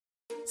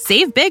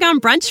Save big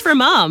on brunch for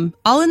mom,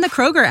 all in the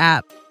Kroger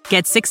app.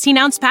 Get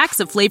 16-ounce packs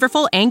of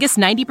flavorful Angus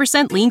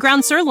 90% lean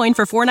ground sirloin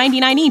for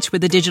 $4.99 each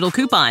with a digital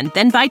coupon.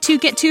 Then buy 2,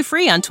 get 2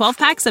 free on 12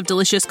 packs of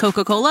delicious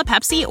Coca-Cola,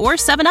 Pepsi, or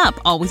 7-Up,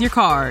 all with your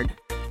card.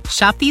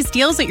 Shop these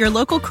deals at your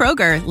local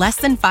Kroger, less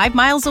than 5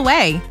 miles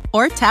away.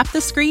 Or tap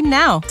the screen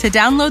now to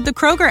download the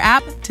Kroger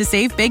app to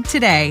save big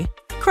today.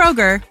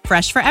 Kroger,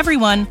 fresh for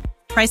everyone.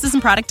 Prices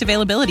and product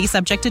availability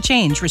subject to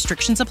change.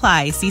 Restrictions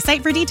apply. See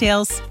site for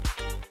details.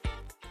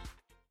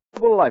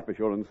 Life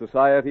Assurance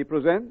Society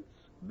presents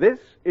This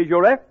Is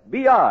Your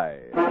FBI.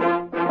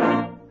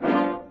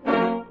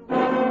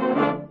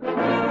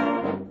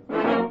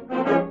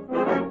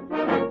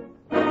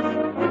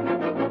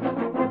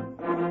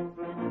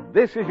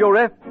 This is Your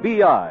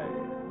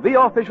FBI,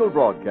 the official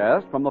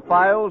broadcast from the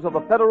files of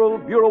the Federal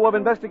Bureau of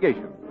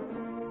Investigation.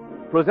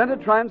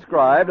 Presented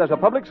transcribed as a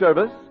public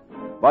service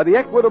by the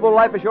Equitable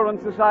Life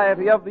Assurance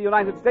Society of the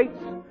United States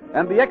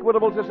and the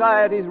Equitable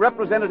Society's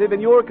representative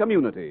in your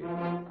community.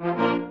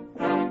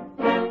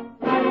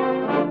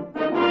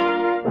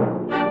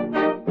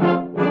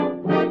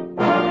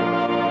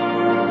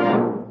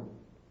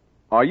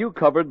 Are you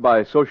covered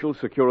by Social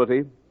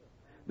Security?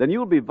 Then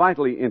you'll be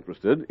vitally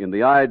interested in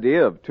the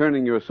idea of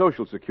turning your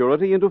Social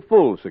Security into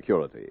full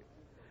security.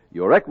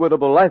 Your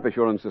Equitable Life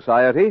Assurance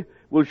Society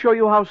will show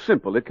you how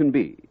simple it can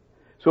be.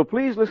 So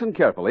please listen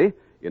carefully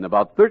in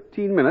about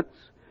 13 minutes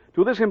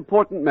to this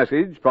important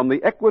message from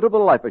the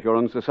Equitable Life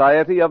Assurance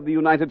Society of the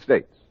United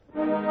States.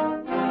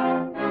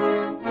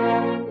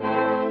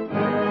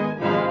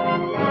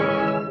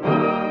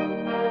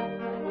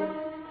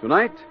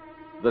 Tonight,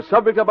 the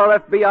subject of our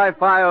FBI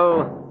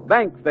file,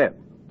 bank theft.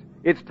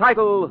 Its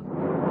title,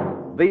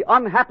 The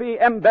Unhappy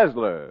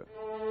Embezzler.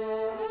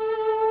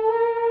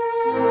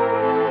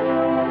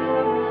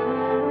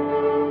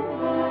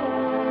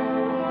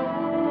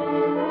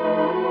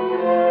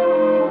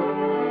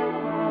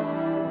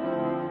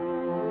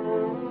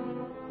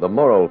 The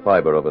moral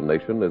fiber of a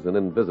nation is an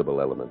invisible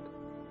element,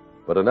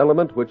 but an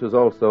element which is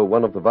also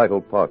one of the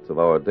vital parts of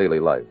our daily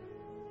life.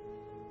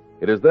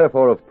 It is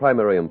therefore of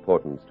primary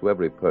importance to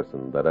every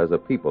person that as a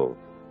people,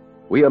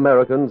 we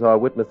Americans are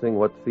witnessing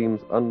what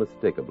seems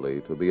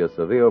unmistakably to be a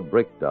severe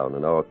breakdown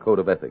in our code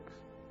of ethics,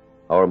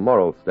 our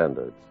moral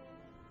standards,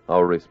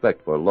 our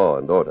respect for law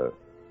and order.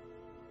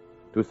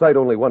 To cite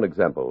only one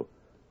example,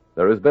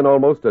 there has been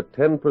almost a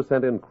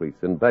 10%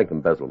 increase in bank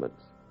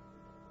embezzlements,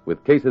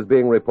 with cases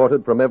being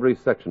reported from every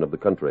section of the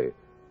country,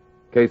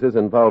 cases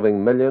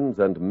involving millions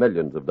and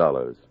millions of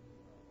dollars,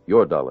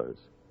 your dollars.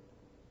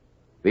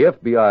 The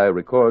FBI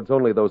records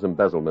only those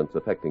embezzlements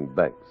affecting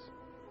banks.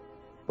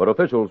 But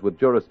officials with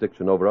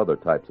jurisdiction over other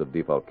types of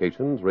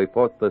defalcations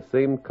report the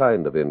same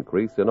kind of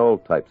increase in all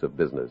types of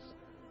business.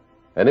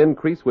 An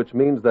increase which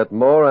means that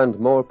more and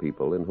more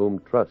people in whom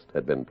trust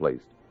had been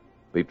placed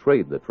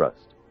betrayed the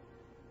trust,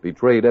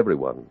 betrayed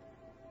everyone,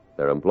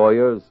 their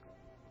employers,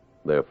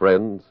 their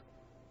friends,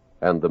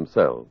 and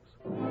themselves.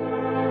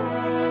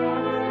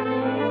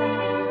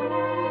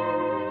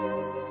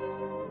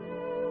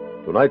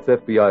 Tonight's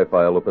FBI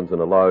file opens in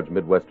a large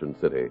Midwestern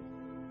city.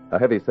 A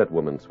heavy-set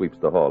woman sweeps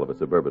the hall of a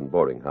suburban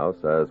boarding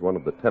house as one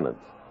of the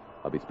tenants,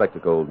 a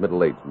bespectacled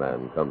middle-aged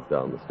man, comes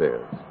down the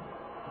stairs.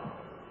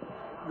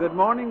 Good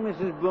morning,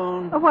 Mrs.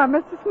 Boone. Oh, why,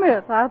 Mr.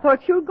 Smith, I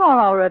thought you'd gone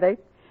already.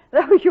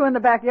 There was you in the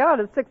backyard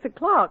at 6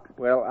 o'clock.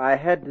 Well, I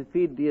had to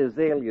feed the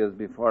azaleas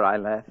before I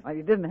left. Well,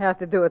 you didn't have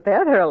to do it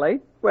that early.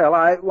 Well,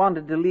 I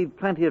wanted to leave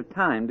plenty of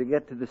time to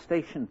get to the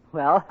station.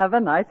 Well, have a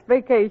nice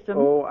vacation.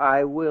 Oh,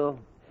 I will.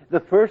 The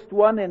first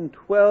one in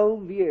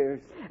 12 years.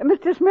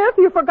 Mr. Smith,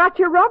 you forgot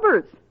your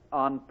rubbers.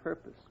 On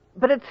purpose.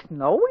 But it's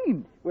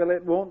snowing. Well,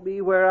 it won't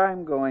be where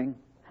I'm going.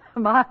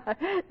 My,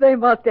 they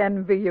must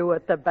envy you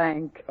at the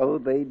bank. Oh,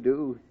 they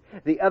do.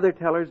 The other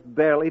tellers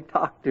barely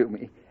talk to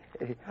me.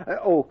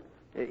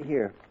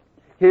 Here.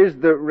 Here's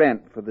the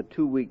rent for the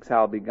 2 weeks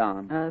I'll be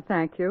gone.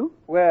 Thank you.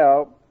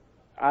 Well,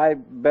 I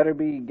better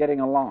be getting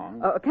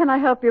along. Can I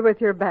help you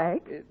with your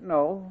bag?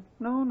 No.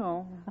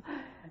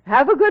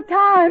 Have a good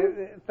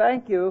time.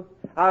 Thank you.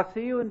 I'll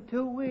see you in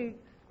 2 weeks.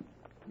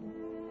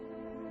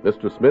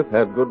 Mr. Smith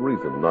had good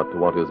reason not to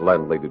want his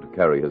landlady to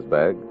carry his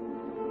bag,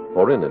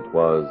 for in it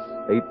was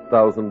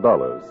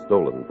 $8,000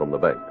 stolen from the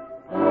bank.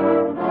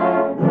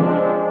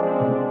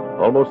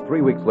 Almost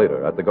 3 weeks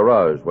later, at the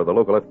garage where the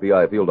local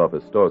FBI field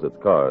office stores its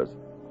cars,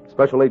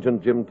 Special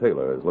Agent Jim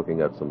Taylor is looking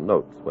at some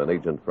notes when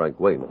Agent Frank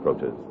Wayne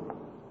approaches.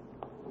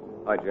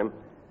 Hi, Jim.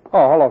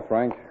 Oh, hello,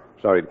 Frank.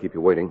 Sorry to keep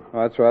you waiting.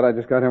 Oh, that's right. I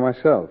just got here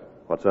myself.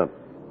 What's up?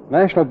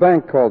 National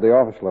Bank called the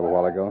office a little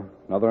while ago.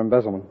 Another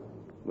embezzlement.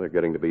 They're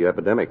getting to be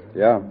epidemic.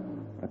 Yeah.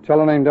 A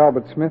teller named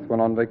Albert Smith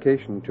went on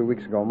vacation 2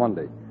 weeks ago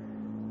Monday.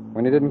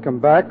 When he didn't come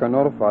back or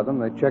notify them,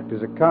 they checked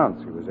his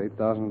accounts. He was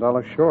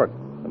 $8,000 short.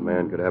 The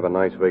man could have a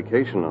nice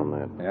vacation on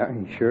that. Yeah,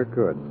 he sure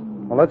could.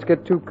 Well, let's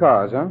get 2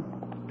 cars, huh?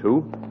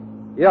 2?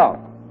 Yeah.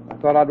 I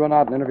thought I'd run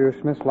out and interview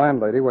Smith's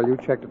landlady while you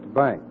checked at the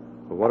bank.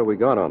 Well, what have we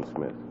got on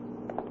Smith?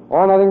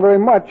 Oh, nothing very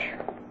much.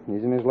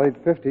 He's in his late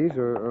 50s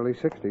or early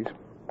 60s.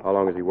 How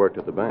long has he worked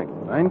at the bank?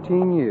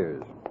 19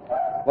 years.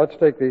 Let's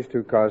take these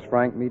 2 cars,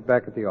 Frank. Meet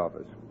back at the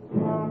office.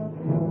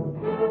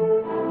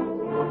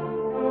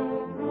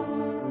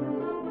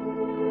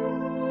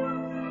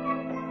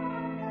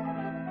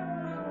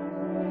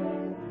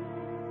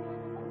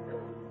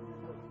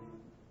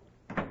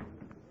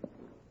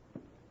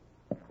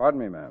 Pardon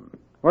me, ma'am.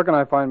 Where can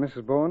I find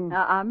Mrs. Boone?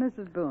 I'm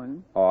Mrs.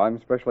 Boone. Oh,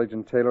 I'm Special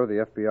Agent Taylor of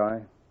the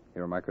FBI.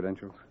 Here are my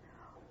credentials.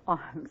 Oh,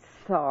 I'm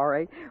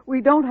sorry.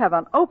 We don't have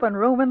an open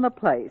room in the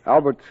place.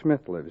 Albert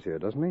Smith lives here,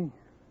 doesn't he?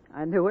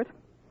 I knew it.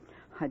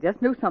 I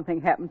just knew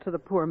something happened to the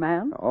poor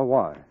man. Oh,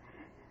 why?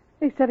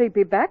 He said he'd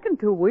be back in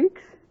 2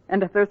 weeks.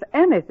 And if there's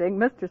anything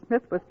Mr.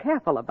 Smith was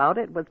careful about,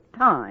 it was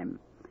time.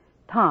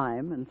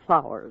 Time and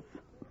flowers.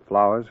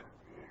 Flowers?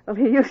 Well,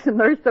 he used to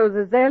nurse those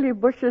azalea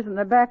bushes in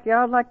the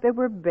backyard like they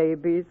were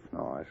babies.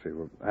 Oh, I see.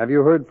 Well, have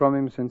you heard from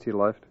him since he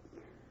left?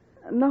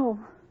 No.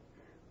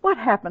 What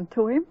happened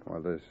to him? Well,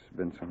 there's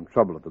been some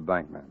trouble at the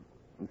bank, ma'am.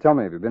 Tell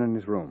me, have you been in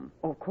his room?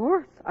 Of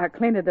course. I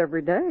clean it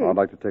every day. I'd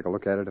like to take a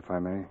look at it, if I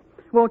may.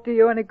 Won't do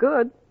you any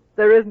good.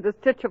 There isn't a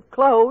stitch of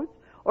clothes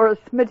or a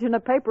smidgen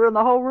of paper in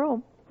the whole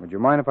room. Would you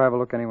mind if I have a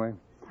look anyway?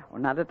 Oh,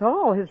 not at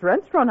all. His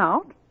rent's run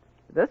out.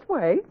 This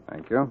way.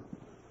 Thank you.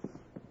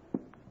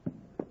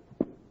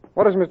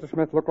 What does Mr.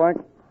 Smith look like?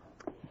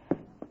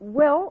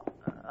 Well,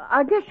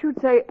 I guess you'd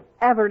say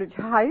average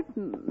height,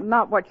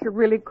 not what you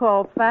really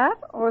call fat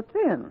or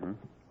thin. Mm-hmm.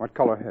 What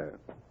color hair?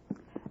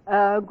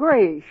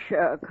 Grayish,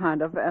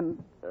 kind of,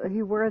 and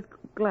he wears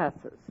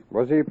glasses.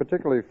 Was he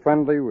particularly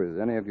friendly with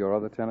any of your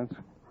other tenants?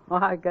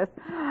 Well, I guess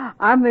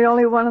I'm the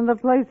only one in the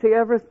place he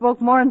ever spoke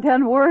more than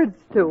 10 words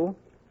to.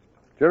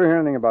 Did you ever hear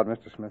anything about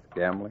Mr. Smith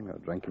gambling or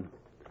drinking?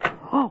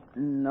 Oh,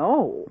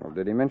 no. Well,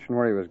 did he mention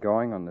where he was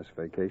going on this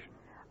vacation?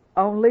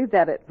 Only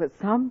that it was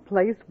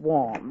someplace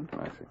warm.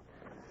 I see.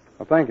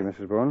 Well, thank you,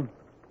 Mrs. Boone.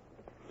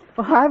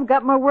 Well, I've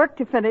got my work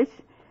to finish.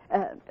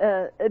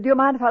 Do you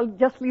mind if I'll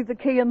just leave the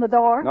key in the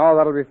door? No,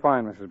 that'll be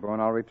fine, Mrs. Boone.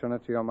 I'll return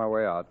it to you on my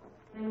way out.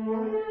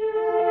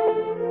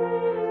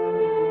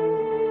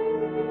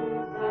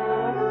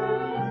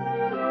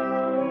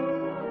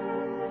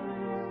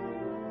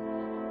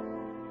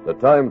 The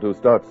time to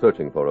start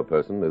searching for a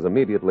person is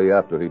immediately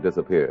after he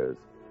disappears.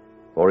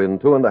 For in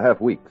 2.5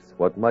 weeks,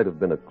 what might have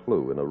been a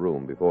clue in a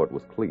room before it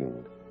was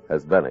cleaned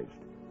has vanished.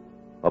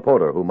 A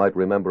porter who might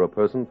remember a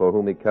person for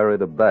whom he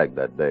carried a bag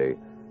that day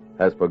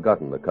has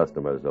forgotten the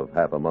customers of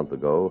half a month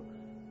ago.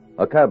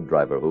 A cab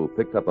driver who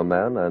picked up a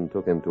man and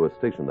took him to a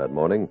station that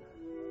morning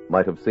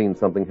might have seen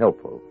something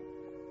helpful.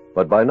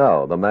 But by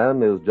now, the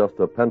man is just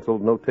a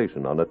penciled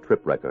notation on a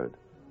trip record.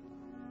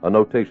 A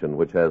notation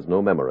which has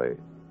no memory,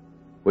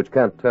 which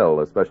can't tell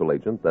a special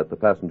agent that the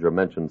passenger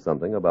mentioned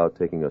something about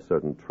taking a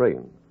certain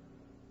train.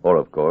 Or,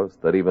 of course,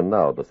 that even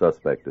now the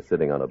suspect is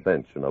sitting on a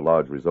bench in a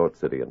large resort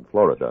city in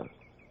Florida.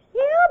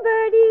 Here,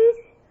 birdies.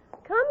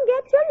 Come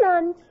get your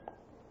lunch.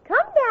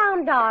 Come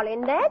down,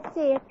 darling. That's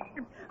it.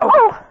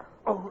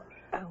 Oh!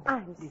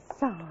 I'm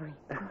sorry.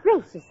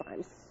 Gracious,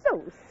 I'm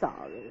so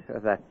sorry.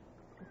 That's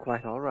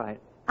quite all right.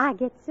 I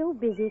get so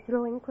busy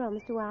throwing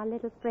crumbs to our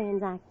little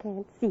friends I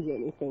can't see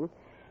anything.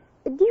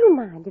 Do you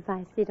mind if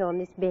I sit on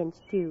this bench,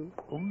 too?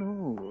 Oh,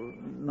 no,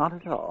 not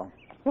at all.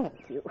 Thank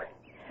you.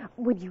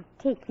 Would you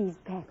take these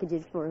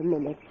packages for a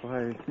minute?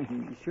 Why,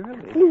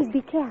 surely. Please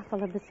be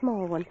careful of the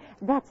small one.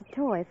 That's a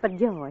toy for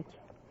George.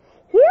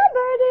 Here,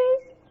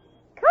 birdies.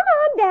 Come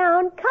on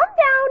down. Come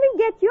down and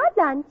get your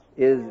lunch.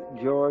 Is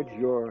George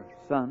your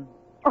son?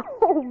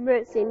 Oh,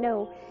 mercy,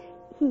 no.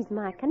 He's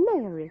my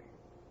canary.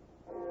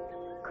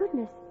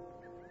 Goodness.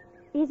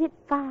 Is it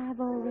 5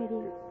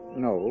 already?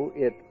 No,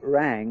 it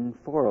rang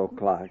 4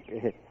 o'clock.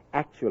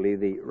 Actually,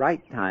 the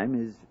right time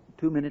is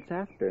 2 minutes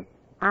after.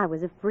 I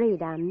was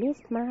afraid I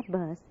missed my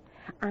bus.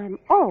 I'm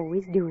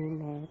always doing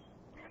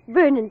that.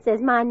 Vernon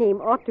says my name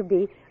ought to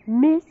be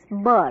Miss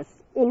Bus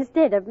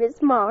instead of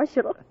Miss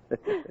Marshall.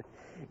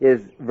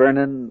 Is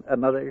Vernon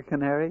another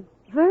canary?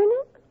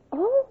 Vernon?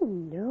 Oh,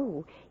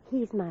 no.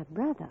 He's my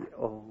brother.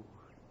 Oh.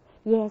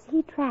 Yes,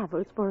 he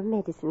travels for a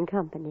medicine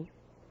company.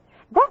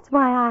 That's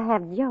why I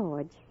have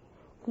George.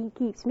 He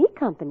keeps me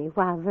company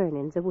while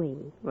Vernon's away.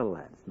 Well,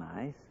 that's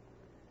nice.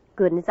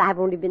 Goodness, I've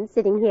only been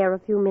sitting here a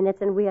few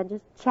minutes and we are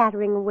just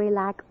chattering away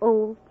like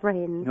old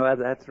friends. Well,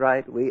 that's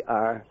right, we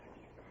are.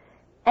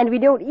 And we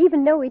don't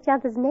even know each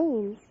other's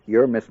names.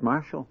 You're Miss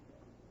Marshall.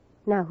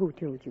 Now, who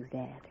told you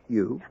that?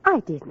 You?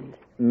 I didn't.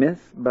 Miss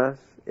Bus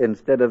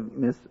instead of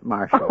Miss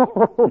Marshall.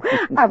 Oh,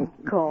 of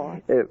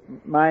course.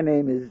 My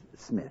name is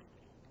Smith,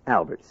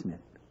 Albert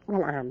Smith.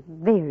 Well, I'm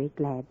very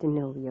glad to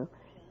know you.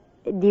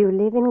 Do you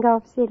live in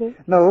Gulf City?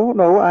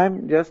 No,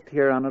 I'm just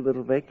here on a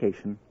little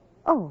vacation.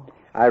 Oh.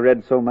 I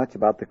read so much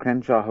about the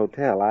Crenshaw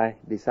Hotel, I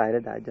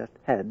decided I just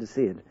had to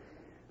see it.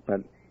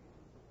 But,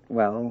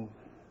 well,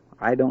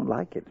 I don't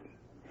like it.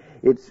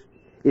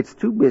 It's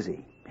too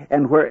busy.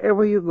 And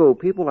wherever you go,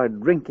 people are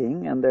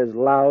drinking and there's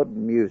loud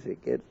music.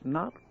 It's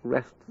not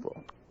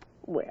restful.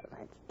 Well,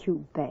 that's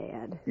too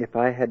bad. If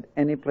I had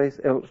any place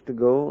else to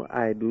go,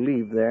 I'd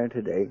leave there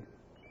today.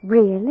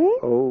 Really?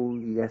 Oh,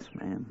 yes,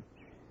 ma'am.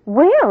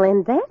 Well,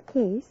 in that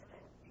case...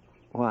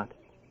 What?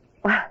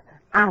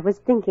 I was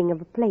thinking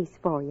of a place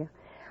for you.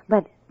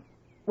 But,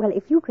 well,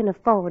 if you can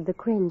afford the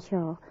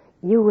Crenshaw,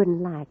 you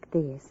wouldn't like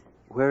this.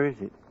 Where is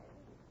it?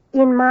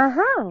 In my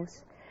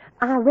house.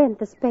 I rent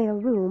the spare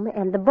room,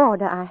 and the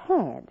boarder I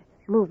had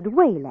moved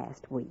away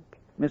last week.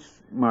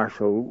 Miss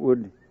Marshall,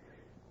 would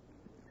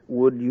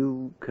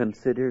you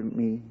consider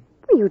me?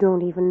 You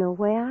don't even know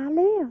where I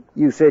live.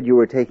 You said you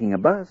were taking a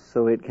bus,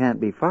 so it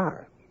can't be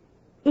far.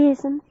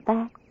 Isn't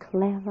that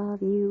clever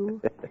of you?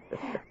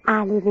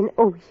 I live in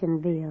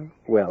Oceanville.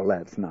 Well,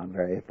 that's not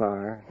very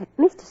far.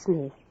 Mr.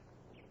 Smith,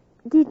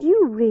 did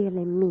you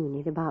really mean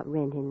it about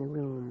renting the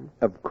room?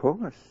 Of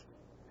course.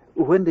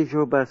 When does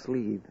your bus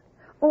leave?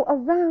 Oh,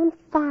 around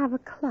 5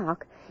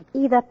 o'clock,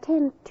 either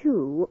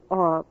 10:02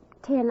 or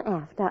 10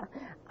 after.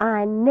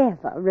 I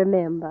never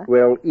remember.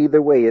 Well,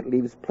 either way, it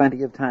leaves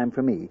plenty of time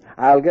for me.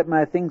 I'll get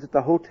my things at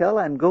the hotel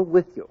and go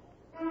with you.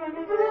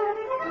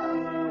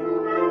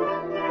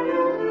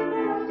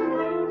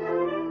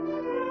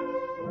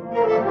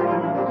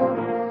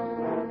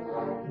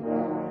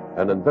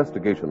 An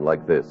investigation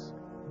like this,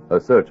 a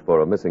search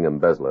for a missing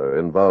embezzler,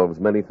 involves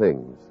many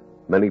things,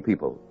 many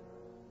people.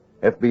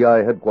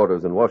 FBI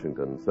headquarters in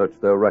Washington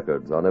searched their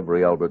records on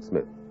every Albert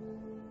Smith.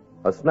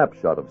 A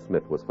snapshot of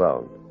Smith was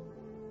found.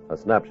 A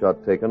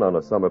snapshot taken on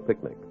a summer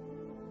picnic.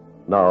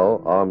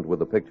 Now, armed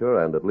with a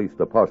picture and at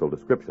least a partial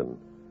description,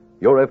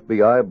 your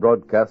FBI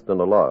broadcast an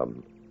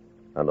alarm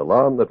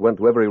that went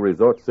to every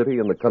resort city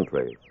in the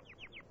country.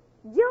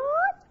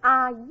 George,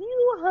 are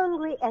you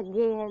hungry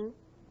again?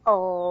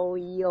 Oh,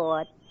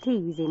 you're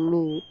teasing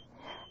me.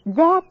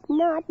 That's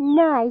not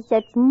nice.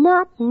 That's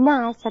not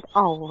nice at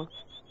all.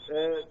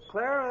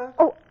 Clara,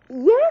 Oh,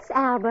 yes,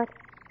 Albert.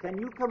 can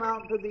you come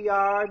out to the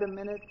yard a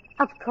minute?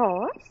 Of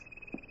course.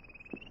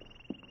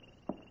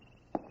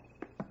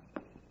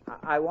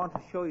 I want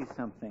to show you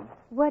something.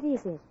 What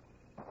is it?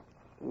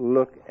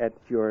 Look at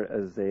your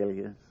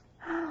azaleas.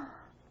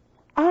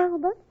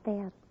 Albert,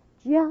 they're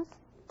just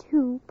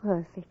too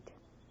perfect.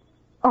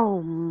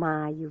 Oh,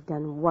 my, you've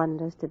done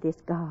wonders to this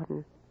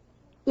garden.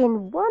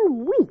 In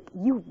 1 week,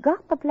 you've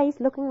got the place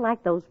looking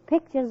like those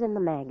pictures in the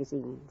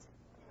magazines.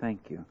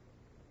 Thank you.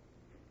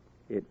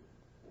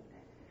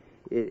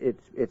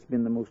 It's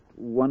been the most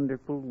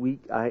wonderful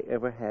week I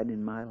ever had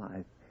in my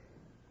life.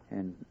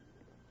 And,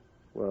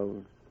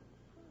 well,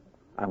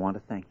 I want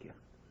to thank you.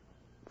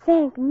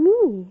 Thank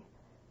me?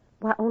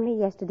 Why, only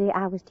yesterday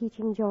I was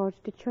teaching George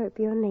to chirp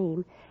your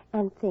name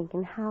and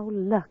thinking how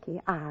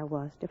lucky I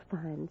was to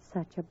find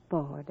such a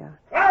boarder.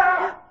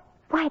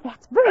 Why,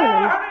 that's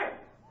Vernon.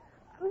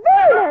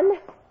 Vernon!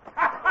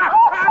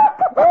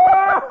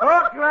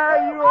 Oh,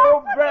 Clara, you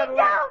old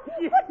bedlam!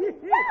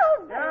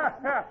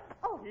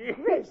 Oh,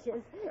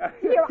 gracious.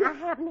 Here, I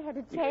haven't had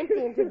a chance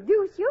to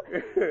introduce you.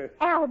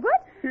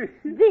 Albert,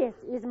 this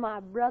is my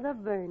brother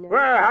Vernon.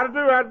 Well, how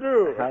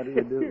do? How do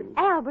you do?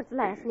 Albert's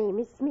last name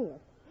is Smith.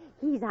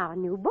 He's our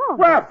new boarder.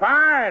 Well,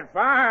 fine.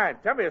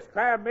 Tell me, has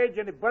Clara made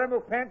you any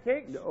buttermilk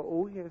pancakes?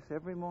 Oh, yes,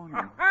 every morning.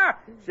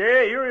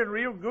 Say, you're in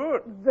real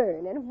good.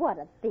 Vernon, what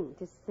a thing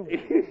to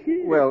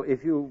say. Well,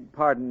 if you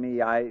pardon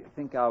me, I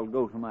think I'll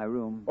go to my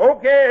room.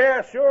 Okay,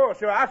 yeah, sure.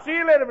 I'll see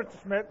you later, Mr.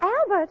 Smith.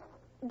 Albert,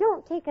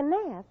 don't take a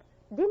nap.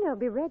 Dinner'll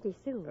be ready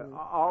soon.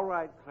 All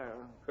right,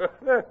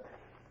 Clara.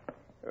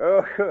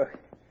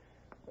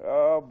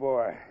 Oh,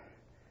 boy.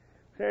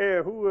 Say,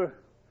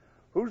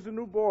 who's the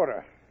new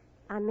boarder?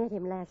 I met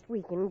him last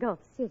week in Gulf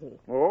City.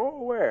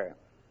 Oh, where?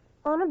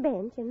 On a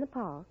bench in the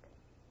park.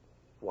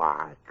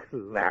 Why,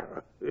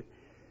 Clara,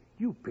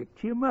 you picked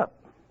him up.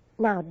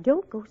 Now,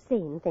 don't go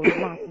saying things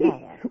like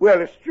that.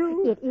 Well, it's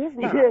true. It is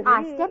now. Yes,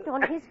 I it is. stepped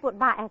on his foot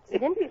by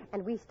accident,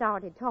 and we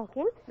started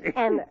talking.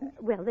 And,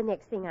 well, the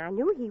next thing I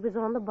knew, he was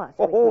on the bus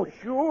with Oh, me.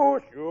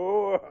 sure.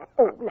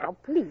 Oh, now,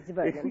 please,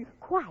 Vernon,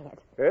 quiet.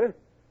 Huh?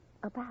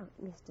 About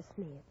Mr.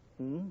 Smith.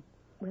 Hmm?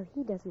 Well,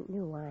 he doesn't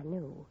know I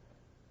know,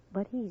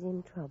 but he's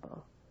in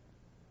trouble.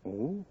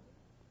 Oh?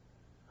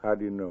 How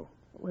do you know?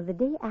 Well, the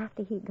day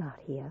after he got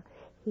here,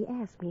 he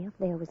asked me if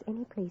there was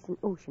any place in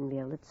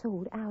Oceanville that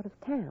sold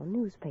out-of-town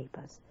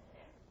newspapers.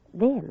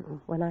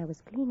 Then, when I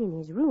was cleaning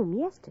his room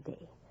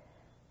yesterday,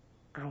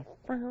 I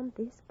found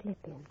this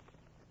clipping.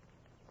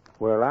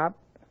 Well,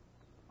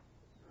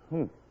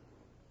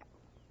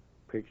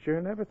 Picture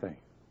and everything.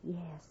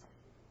 Yes.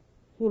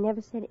 He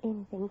never said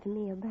anything to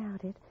me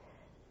about it,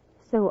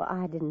 so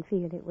I didn't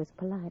feel it was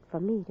polite for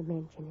me to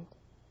mention it.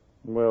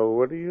 Well,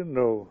 what do you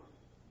know?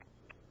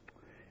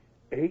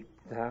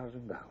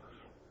 $8,000.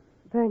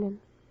 Vernon,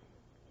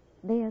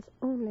 there's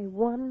only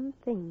one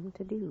thing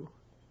to do.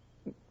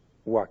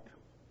 What?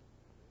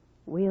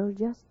 We'll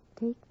just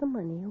take the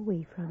money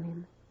away from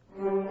him.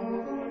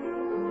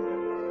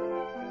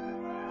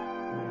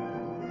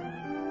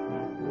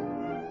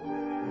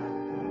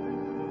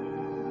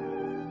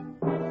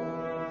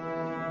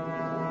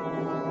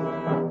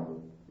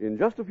 In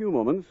just a few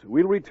moments,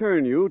 we'll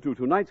return you to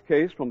tonight's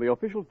case from the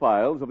official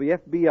files of the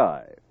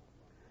FBI.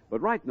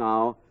 But right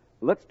now,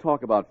 let's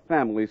talk about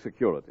family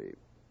security.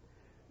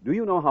 Do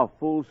you know how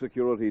full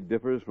security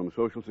differs from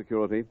Social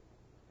Security?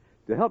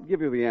 To help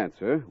give you the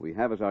answer, we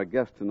have as our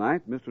guest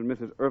tonight Mr. and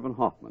Mrs. Irvin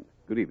Hoffman.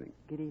 Good evening.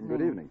 Good evening.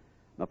 Good evening.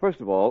 Now,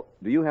 first of all,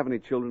 do you have any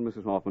children,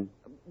 Mrs. Hoffman?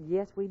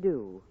 Yes, we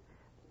do.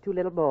 2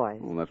 little boys.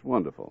 Well, that's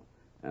wonderful.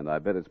 And I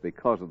bet it's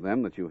because of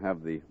them that you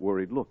have the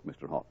worried look,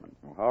 Mr. Hoffman.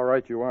 Well, how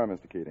right you are,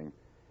 Mr. Keating.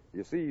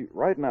 You see,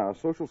 right now,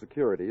 Social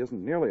Security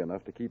isn't nearly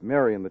enough to keep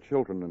Mary and the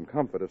children in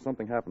comfort if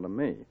something happened to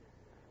me.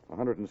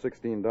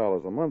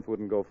 $116 a month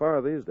wouldn't go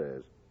far these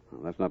days.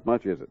 Well, that's not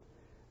much, is it?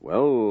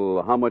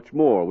 Well, how much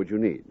more would you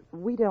need?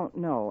 We don't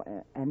know,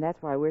 and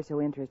that's why we're so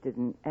interested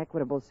in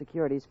Equitable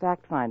Security's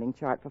fact-finding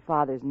chart for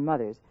fathers and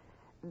mothers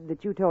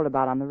that you told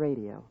about on the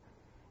radio.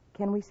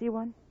 Can we see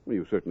one? Well,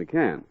 you certainly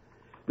can.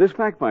 This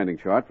fact-finding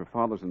chart for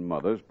fathers and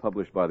mothers,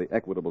 published by the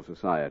Equitable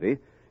Society,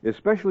 is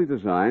specially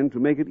designed to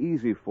make it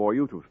easy for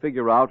you to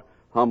figure out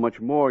how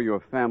much more your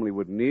family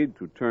would need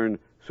to turn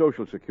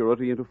Social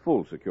Security into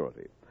full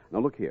security. Now,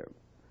 look here.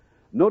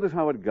 Notice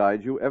how it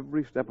guides you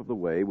every step of the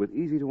way with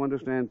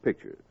easy-to-understand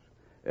pictures.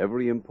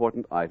 Every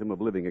important item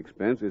of living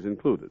expense is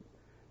included.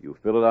 You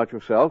fill it out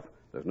yourself.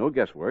 There's no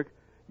guesswork.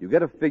 You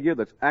get a figure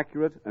that's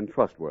accurate and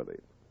trustworthy.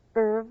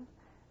 Irv,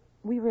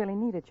 we really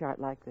need a chart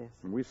like this.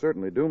 We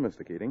certainly do,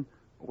 Mr. Keating.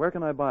 Where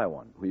can I buy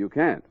one? Well, you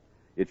can't.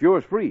 It's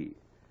yours free.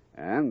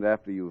 And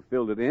after you've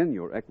filled it in,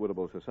 your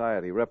Equitable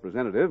Society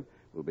representative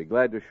will be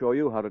glad to show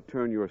you how to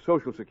turn your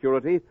Social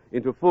Security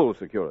into full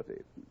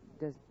security.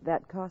 Does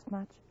that cost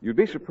much? You'd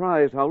be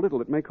surprised how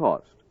little it may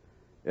cost.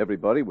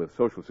 Everybody with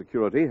Social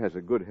Security has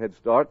a good head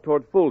start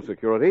toward full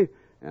security,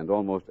 and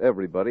almost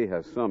everybody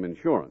has some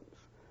insurance.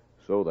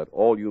 So that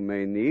all you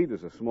may need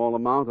is a small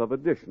amount of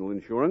additional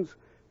insurance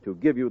to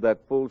give you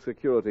that full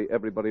security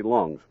everybody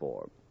longs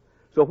for.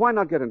 So why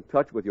not get in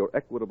touch with your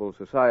Equitable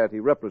Society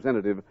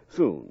representative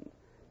soon?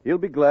 He'll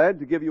be glad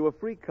to give you a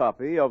free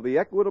copy of the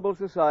Equitable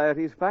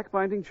Society's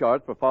fact-finding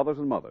chart for fathers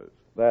and mothers.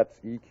 That's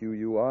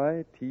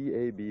EQUITABLE.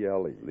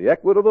 The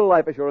Equitable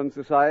Life Assurance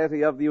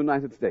Society of the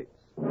United States.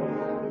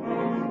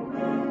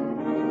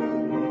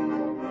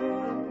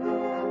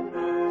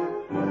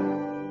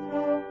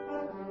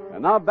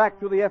 And now back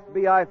to the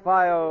FBI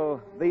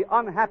file, The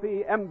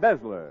Unhappy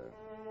Embezzler.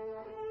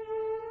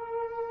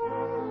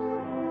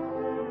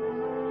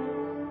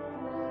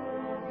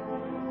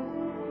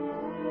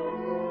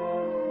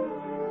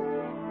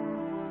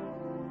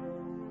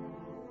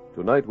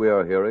 Tonight we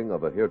are hearing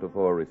of a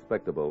heretofore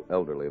respectable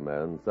elderly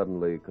man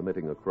suddenly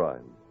committing a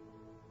crime,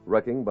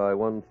 wrecking by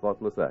one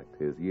thoughtless act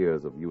his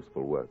years of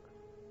useful work.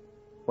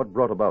 What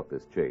brought about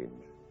this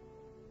change?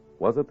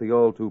 Was it the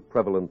all too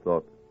prevalent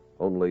thought,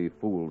 only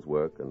fools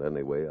work, and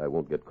anyway I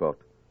won't get caught?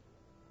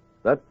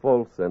 That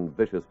false and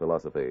vicious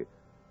philosophy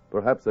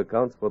perhaps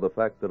accounts for the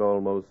fact that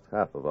almost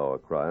half of our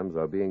crimes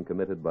are being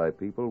committed by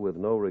people with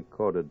no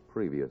recorded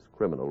previous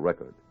criminal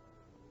record.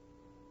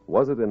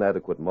 Was it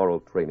inadequate moral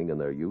training in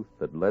their youth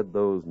that led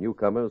those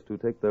newcomers to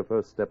take their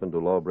first step into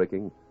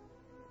law-breaking?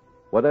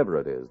 Whatever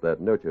it is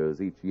that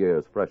nurtures each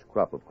year's fresh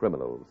crop of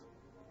criminals,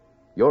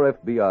 your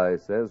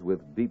FBI says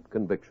with deep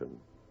conviction,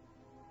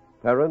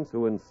 parents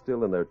who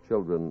instill in their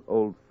children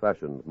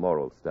old-fashioned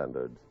moral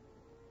standards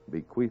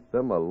bequeath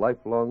them a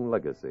lifelong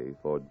legacy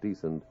for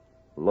decent,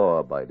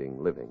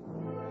 law-abiding living.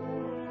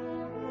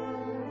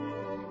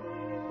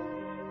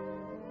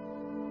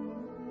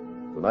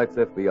 Tonight's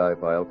FBI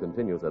file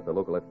continues at the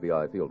local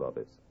FBI field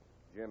office.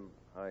 Jim,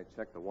 I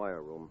checked the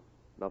wire room.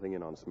 Nothing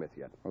in on Smith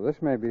yet. Well,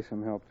 this may be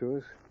some help to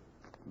us.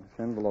 This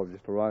envelope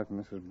just arrived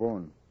from Mrs.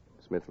 Bourne.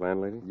 Smith's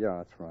landlady? Yeah,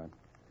 that's right.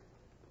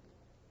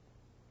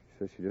 She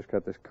says she just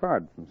got this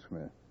card from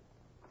Smith.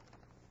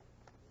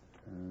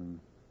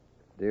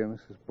 Dear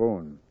Mrs.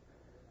 Bourne,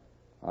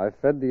 I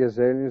fed the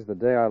azaleas the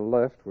day I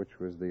left, which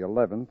was the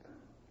 11th.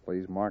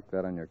 Please mark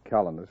that on your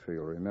calendar so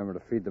you'll remember to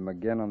feed them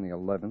again on the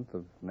 11th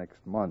of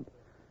next month.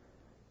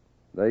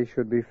 They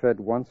should be fed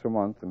once a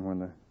month, and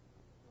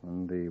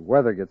when the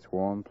weather gets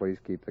warm, please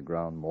keep the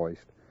ground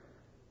moist.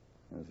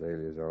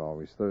 Azaleas are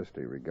always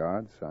thirsty.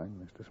 Regards, signed,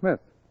 Mr. Smith.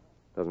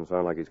 Doesn't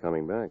sound like he's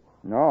coming back.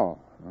 No,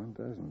 it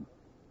doesn't.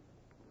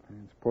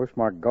 It's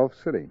postmarked Gulf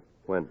City.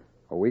 When?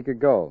 A week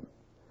ago.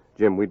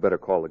 Jim, we'd better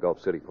call the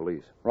Gulf City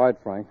police. Right,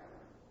 Frank.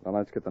 Now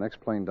let's get the next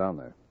plane down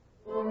there.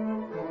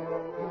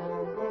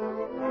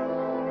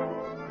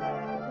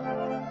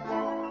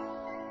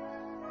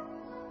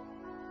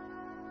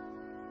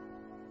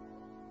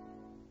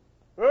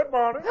 Good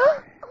morning.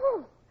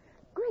 Oh,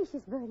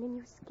 gracious, Vernon,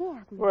 you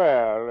scared me.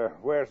 Well,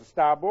 where's the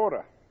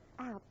starboarder?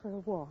 Out for a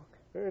walk.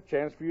 A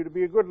chance for you to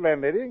be a good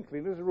landlady and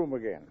clean his room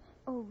again.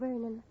 Oh,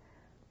 Vernon,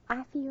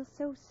 I feel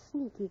so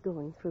sneaky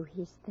going through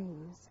his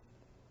things.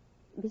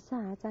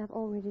 Besides, I've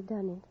already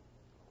done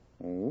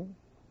it. Oh?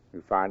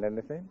 You find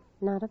anything?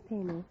 Not a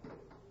penny.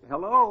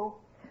 Hello?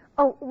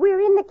 Oh,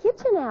 we're in the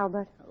kitchen,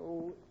 Albert.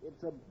 Oh,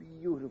 it's a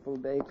beautiful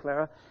day,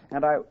 Clara.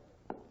 And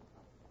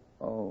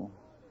Oh.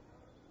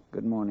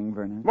 Good morning,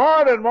 Vernon.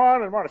 Morning.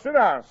 Sit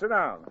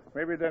down.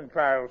 Maybe then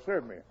Clara will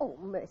serve me. Oh,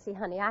 mercy,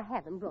 honey, I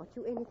haven't brought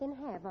you anything,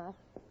 have I?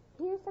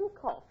 Here's some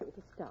coffee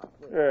to start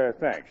with.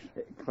 Thanks.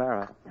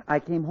 Clara, I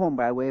came home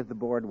by way of the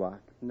boardwalk.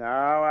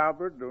 Now,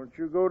 Albert, don't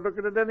you go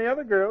looking at any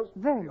other girls.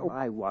 Vernon. Oh,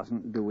 I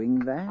wasn't doing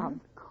that. Of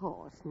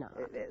course not.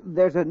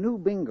 There's a new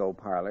bingo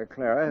parlor,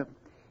 Clara.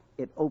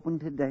 It opened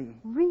today.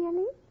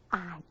 Really?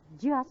 I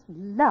just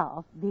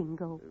love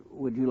bingo.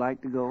 Would you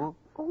like to go?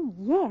 Oh,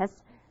 yes.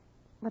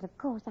 But of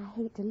course, I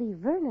hate to leave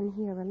Vernon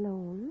here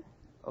alone.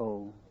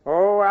 Oh.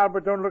 Oh,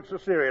 Albert, don't look so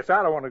serious.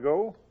 I don't want to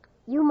go.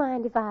 You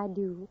mind if I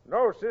do?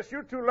 No, sis,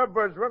 you two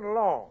lovebirds run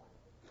along.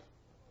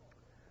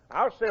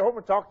 I'll stay home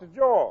and talk to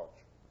George.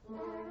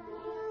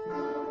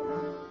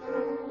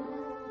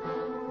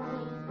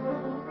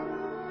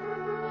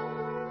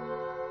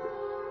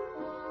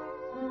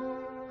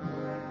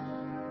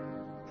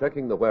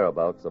 Checking the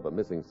whereabouts of a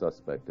missing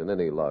suspect in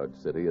any large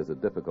city is a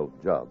difficult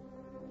job.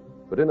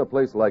 But in a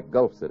place like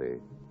Gulf City,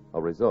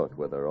 a resort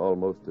where there are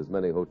almost as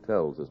many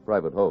hotels as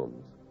private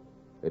homes,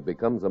 it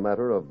becomes a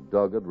matter of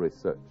dogged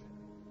research,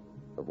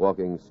 of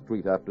walking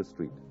street after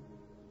street,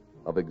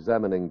 of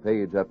examining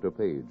page after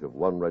page of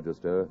one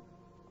register,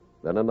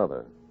 then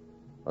another,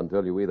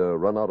 until you either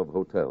run out of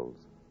hotels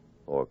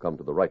or come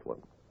to the right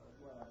one.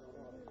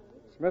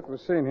 Smith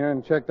was seen here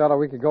and checked out a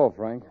week ago,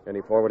 Frank.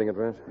 Any forwarding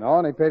address? No,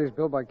 and he paid his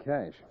bill by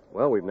cash.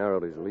 Well, we've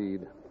narrowed his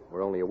lead.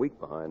 We're only a week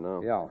behind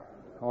now. Yeah.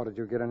 Oh, did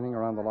you get anything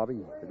around the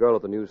lobby? The girl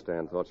at the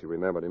newsstand thought she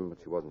remembered him, but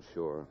she wasn't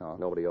sure. Oh.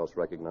 Nobody else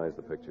recognized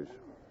the pictures.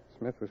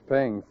 Smith was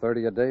paying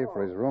 $30 a day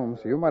for his room,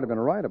 so you might have been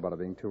right about it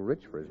being too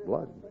rich for his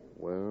blood.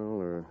 Well,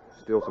 there are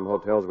still some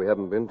hotels we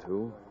haven't been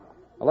to.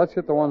 Well, let's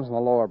hit the ones in the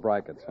lower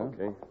brackets, huh?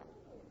 Okay.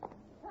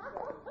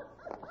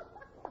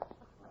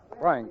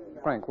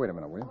 Frank, wait a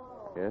minute, will you?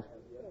 Yes?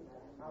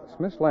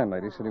 Smith's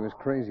landlady said he was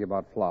crazy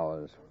about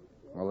flowers.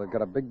 Well, they've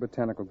got a big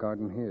botanical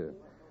garden here.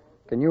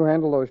 Can you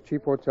handle those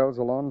cheap hotels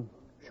alone?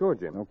 Sure,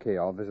 Jim. Okay,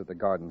 I'll visit the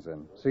gardens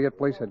then. See you at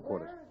police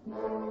headquarters.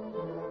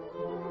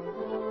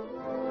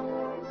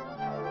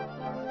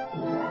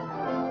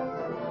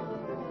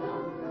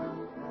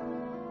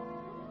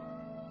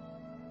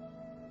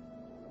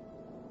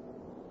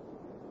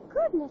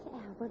 Goodness,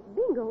 Albert,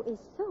 bingo is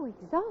so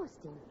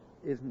exhausting.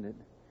 Isn't it?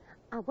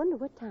 I wonder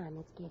what time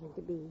it's getting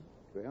to be.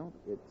 Well,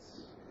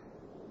 it's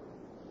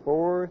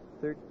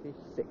 4:36.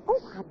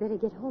 Oh, I better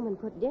get home and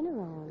put dinner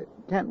on.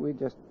 Can't we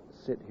just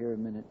sit here a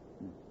minute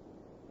and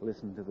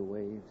listen to the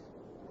waves?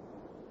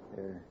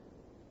 There's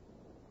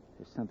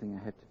something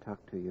I have to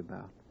talk to you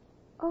about.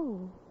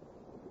 Oh.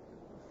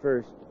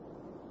 First,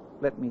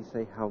 let me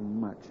say how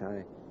much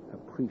I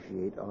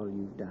appreciate all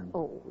you've done.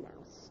 Oh,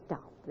 now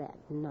stop that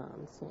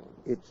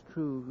nonsense. It's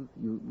true.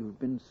 You've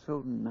been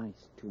so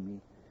nice to me.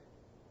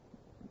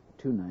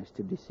 Too nice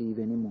to deceive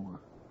anymore.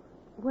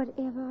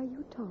 Whatever are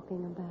you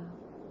talking about?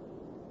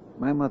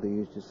 My mother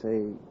used to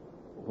say,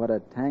 what a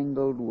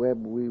tangled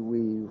web we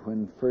weave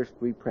when first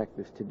we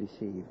practice to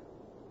deceive.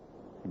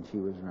 And she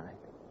was right.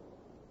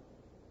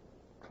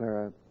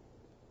 Clara,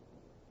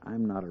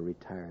 I'm not a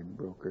retired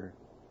broker.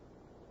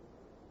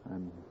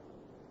 I'm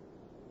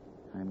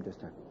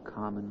just a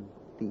common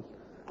thief.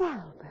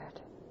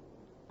 Albert.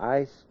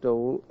 I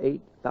stole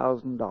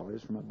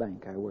 $8,000 from a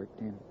bank I worked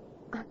in.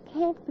 I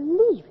can't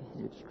believe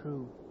it. It's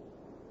true.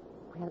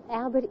 Well,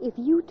 Albert, if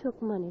you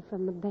took money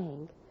from the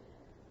bank,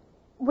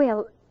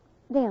 well,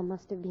 there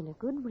must have been a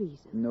good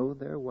reason. No,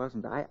 there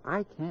wasn't.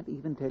 I can't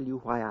even tell you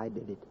why I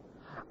did it.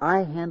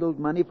 I handled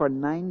money for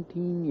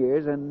 19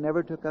 years and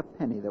never took a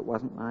penny that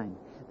wasn't mine.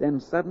 Then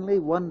suddenly,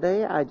 one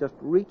day, I just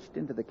reached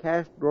into the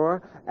cash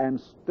drawer and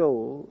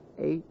stole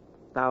 $8,000.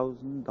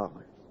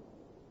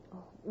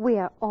 Oh, we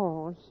are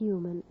all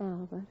human,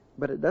 Albert.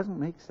 But it doesn't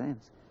make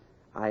sense.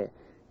 I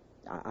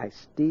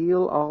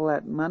steal all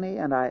that money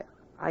and I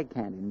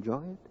can't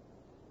enjoy it.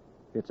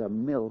 It's a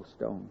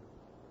millstone.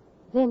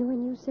 Then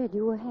when you said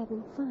you were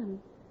having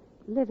fun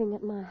living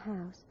at my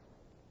house,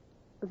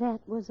 that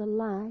was a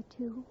lie,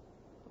 too?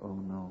 Oh,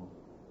 no.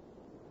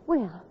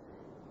 Well,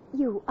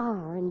 you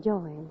are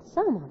enjoying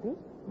some of it.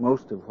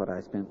 Most of what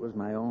I spent was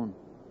my own.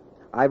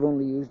 I've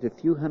only used a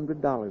few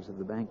 $100s of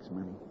the bank's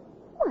money.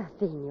 Well,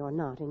 then you're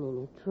not in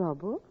any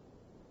trouble.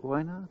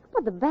 Why not?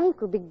 Well, the bank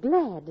will be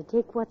glad to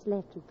take what's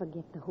left and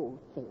forget the whole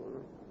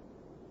thing.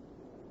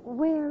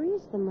 Where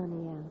is the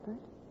money, Albert?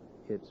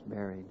 It's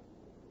buried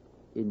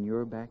in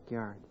your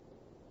backyard,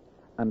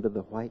 under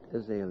the white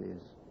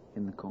azaleas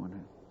in the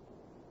corner.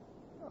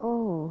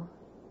 Oh.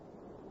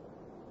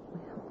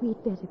 Well,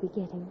 we'd better be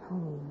getting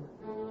home.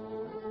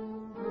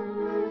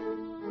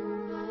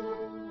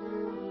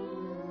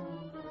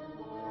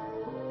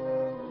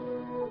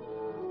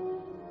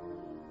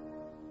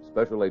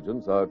 Special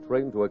agents are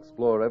trained to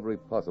explore every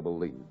possible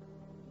lead,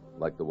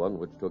 like the one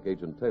which took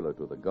Agent Taylor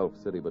to the Gulf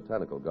City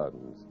Botanical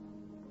Gardens,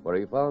 where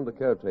he found a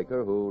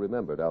caretaker who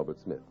remembered Albert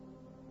Smith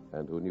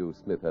and who knew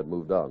Smith had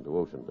moved on to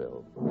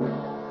Oceanville.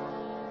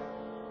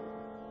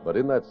 But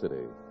in that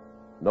city,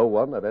 no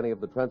one at any of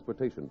the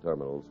transportation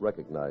terminals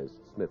recognized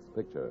Smith's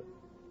picture.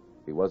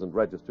 He wasn't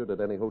registered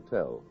at any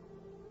hotel.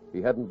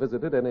 He hadn't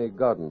visited any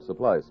garden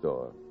supply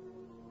store.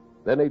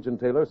 Then Agent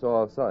Taylor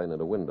saw a sign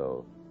in a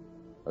window,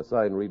 a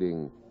sign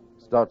reading,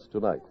 "Starts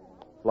tonight,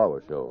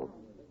 flower show,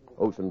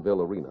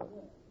 Oceanville Arena.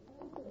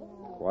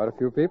 Quite a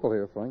few people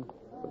here, Frank.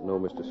 But no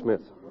Mr.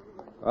 Smith.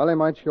 Well, they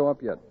might show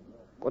up yet.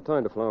 What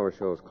time do flower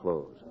shows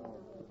close?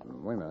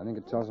 Wait a minute, I think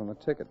it tells on the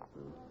ticket.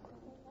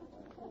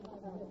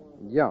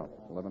 Yeah,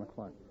 11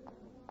 o'clock.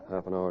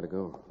 Half an hour to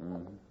go.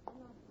 Mm-hmm.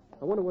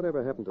 I wonder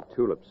whatever happened to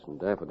tulips and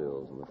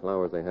daffodils and the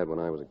flowers they had when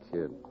I was a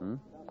kid. Hmm?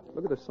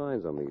 Look at the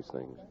signs on these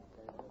things.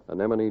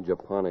 Anemone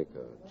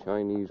japonica,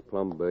 Chinese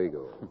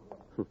plumbago.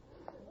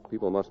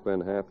 People must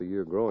spend half the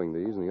year growing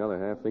these and the other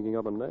half thinking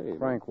up a name.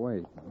 Frank,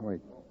 wait.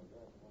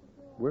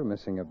 We're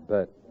missing a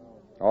bet.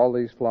 All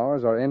these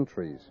flowers are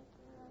entries.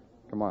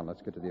 Come on,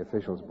 let's get to the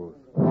officials' booth.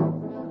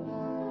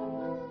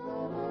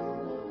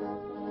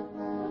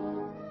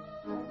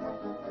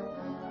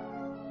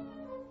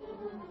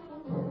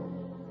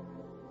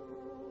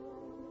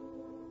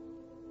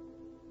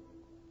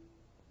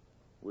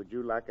 Would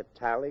you like a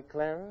tally,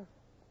 Clara?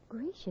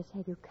 Gracious,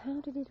 have you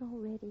counted it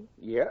already?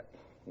 Yeah.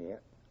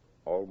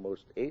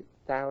 Almost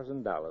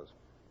 $8,000.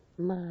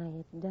 My,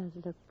 it does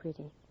look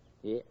pretty.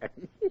 Yeah.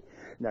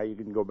 Now you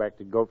can go back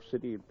to Gulf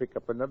City and pick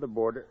up another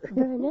boarder.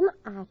 Vernon,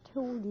 I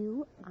told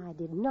you I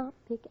did not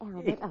pick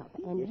Albert up,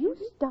 and you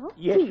stopped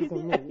Yes.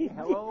 teasing me.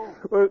 Hello?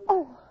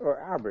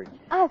 Albert.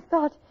 I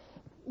thought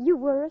you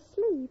were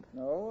asleep.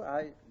 No,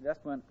 I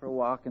just went for a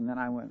walk, and then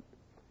I went...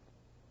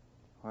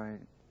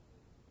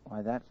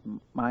 Why, that's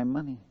my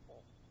money.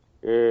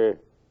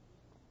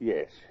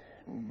 Yes.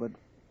 But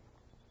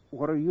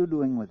what are you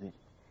doing with it?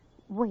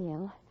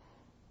 Well,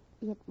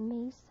 it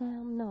may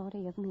sound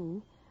naughty of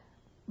me,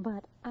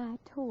 but I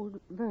told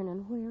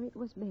Vernon where it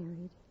was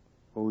buried.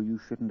 Oh, you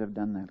shouldn't have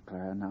done that,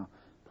 Clara. Now,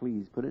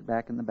 please, put it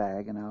back in the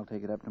bag, and I'll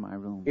take it up to my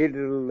room.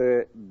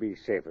 It'll be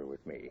safer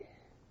with me.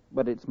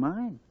 But it's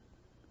mine.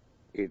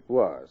 It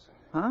was.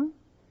 Huh?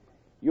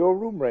 Your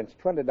room rent's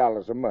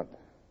 $20 a month.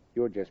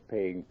 You're just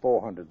paying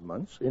 400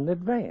 months in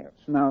advance.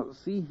 Now,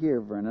 see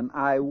here, Vernon,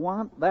 I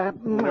want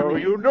that money. No,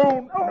 you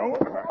don't. No.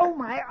 Oh,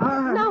 my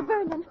arm. Now,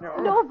 Vernon,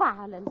 no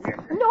violence.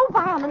 No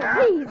violence,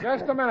 please.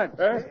 Just a minute.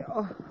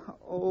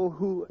 Oh,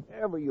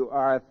 whoever you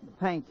are,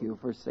 thank you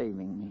for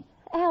saving me.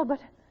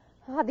 Albert,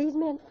 are these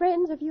men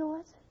friends of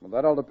yours? Well,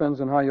 that all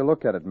depends on how you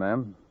look at it,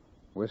 ma'am.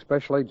 We're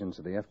special agents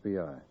of the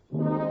FBI.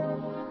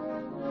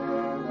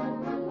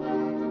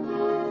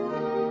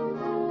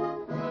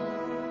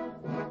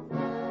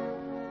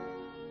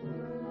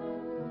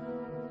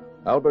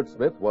 Albert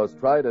Smith was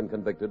tried and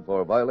convicted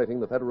for violating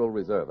the Federal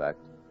Reserve Act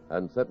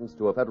and sentenced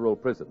to a federal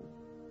prison.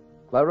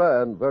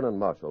 Clara and Vernon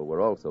Marshall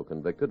were also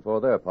convicted for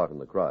their part in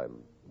the crime.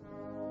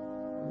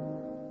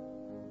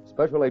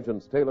 Special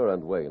Agents Taylor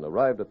and Wayne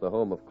arrived at the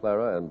home of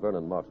Clara and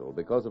Vernon Marshall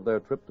because of their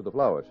trip to the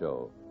flower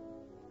show.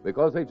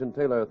 Because Agent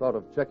Taylor thought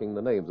of checking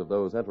the names of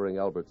those entering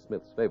Albert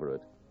Smith's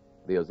favorite,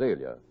 the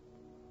Azalea.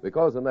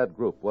 Because in that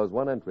group was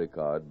one entry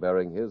card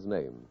bearing his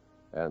name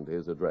and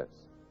his address.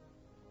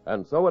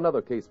 And so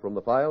another case from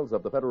the files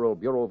of the Federal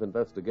Bureau of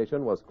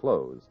Investigation was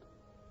closed.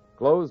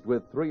 Closed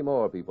with 3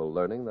 more people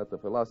learning that the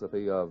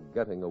philosophy of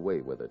getting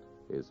away with it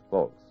is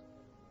false.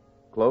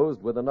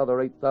 Closed with another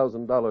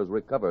 $8,000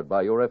 recovered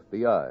by your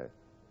FBI.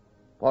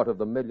 Part of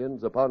the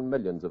millions upon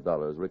millions of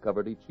dollars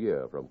recovered each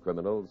year from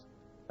criminals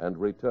and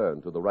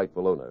returned to the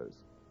rightful owners.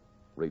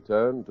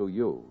 Returned to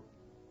you,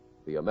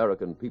 the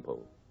American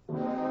people.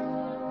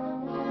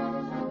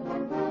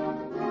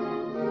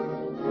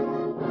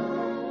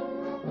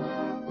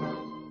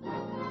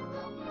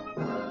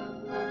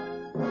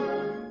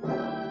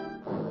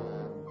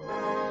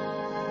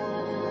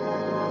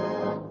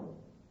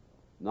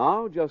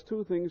 Now, just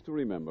 2 things to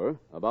remember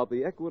about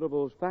the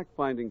Equitable's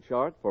fact-finding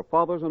chart for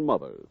fathers and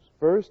mothers.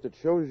 First, it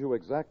shows you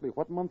exactly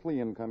what monthly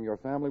income your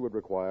family would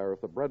require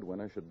if the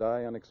breadwinner should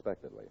die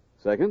unexpectedly.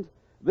 Second,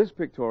 this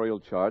pictorial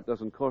chart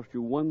doesn't cost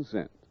you 1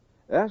 cent.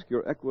 Ask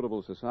your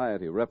Equitable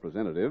Society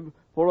representative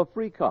for a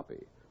free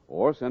copy,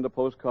 or send a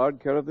postcard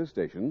care of this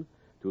station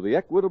to the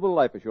Equitable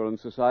Life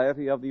Assurance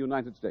Society of the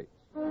United States.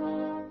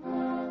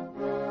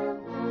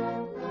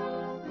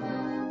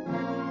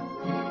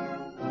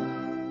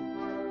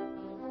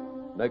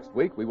 Next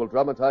week, we will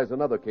dramatize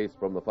another case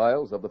from the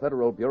files of the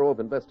Federal Bureau of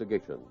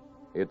Investigation.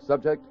 Its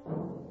subject,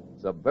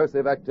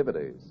 subversive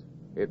activities.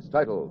 Its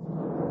title,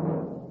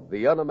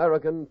 The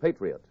Un-American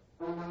Patriot.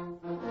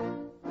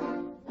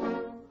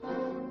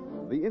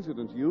 The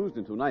incidents used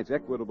in tonight's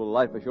Equitable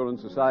Life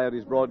Assurance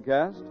Society's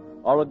broadcast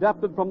are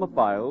adapted from the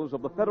files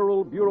of the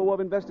Federal Bureau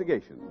of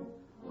Investigation.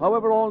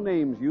 However, all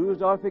names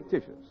used are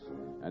fictitious,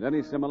 and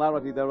any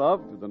similarity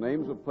thereof to the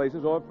names of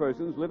places or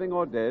persons, living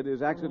or dead,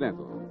 is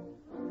accidental.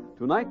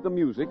 Tonight, the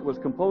music was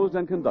composed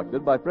and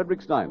conducted by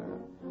Frederick Steiner.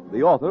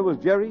 The author was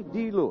Jerry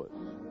D. Lewis.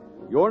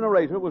 Your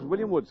narrator was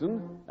William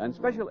Woodson, and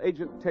Special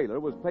Agent Taylor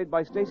was played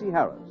by Stacey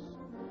Harris.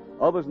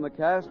 Others in the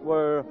cast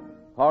were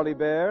Harley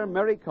Bear,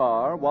 Mary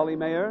Carr, Wally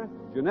Mayer,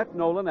 Jeanette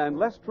Nolan, and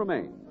Les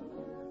Tremaine.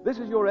 This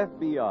Is Your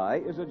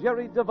FBI is a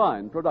Jerry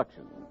Devine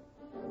production.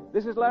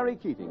 This is Larry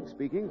Keating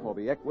speaking for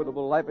the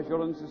Equitable Life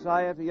Assurance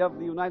Society of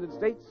the United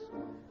States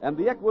and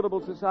the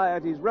Equitable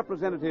Society's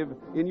representative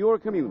in your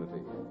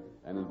community,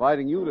 and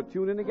inviting you to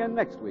tune in again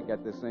next week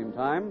at this same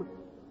time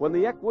when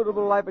the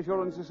Equitable Life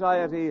Assurance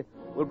Society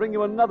will bring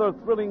you another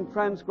thrilling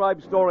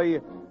transcribed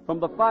story from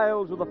the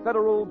files of the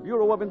Federal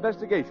Bureau of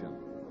Investigation.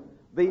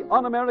 The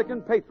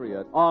Un-American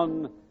Patriot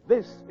on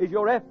This Is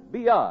Your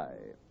FBI.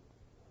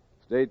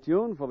 Stay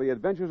tuned for the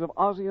adventures of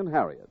Ozzie and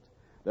Harriet.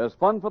 There's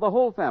fun for the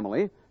whole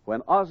family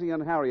when Ozzie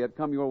and Harriet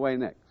come your way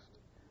next.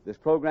 This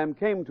program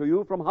came to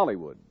you from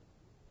Hollywood.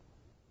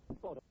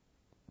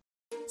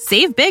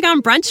 Save big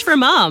on brunch for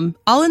mom,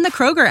 all in the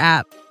Kroger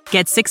app.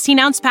 Get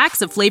 16-ounce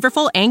packs of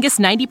flavorful Angus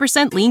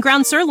 90% lean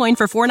ground sirloin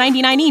for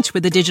 $4.99 each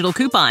with a digital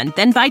coupon.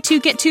 Then buy 2,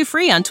 get 2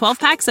 free on 12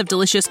 packs of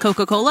delicious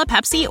Coca-Cola,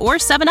 Pepsi, or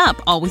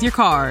 7-Up, all with your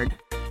card.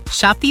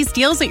 Shop these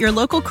deals at your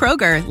local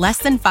Kroger, less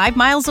than 5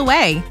 miles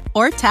away.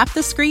 Or tap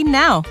the screen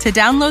now to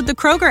download the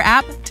Kroger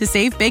app to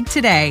save big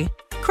today.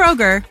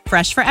 Kroger,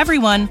 fresh for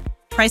everyone.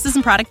 Prices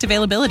and product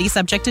availability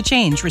subject to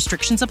change.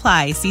 Restrictions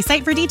apply. See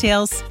site for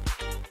details.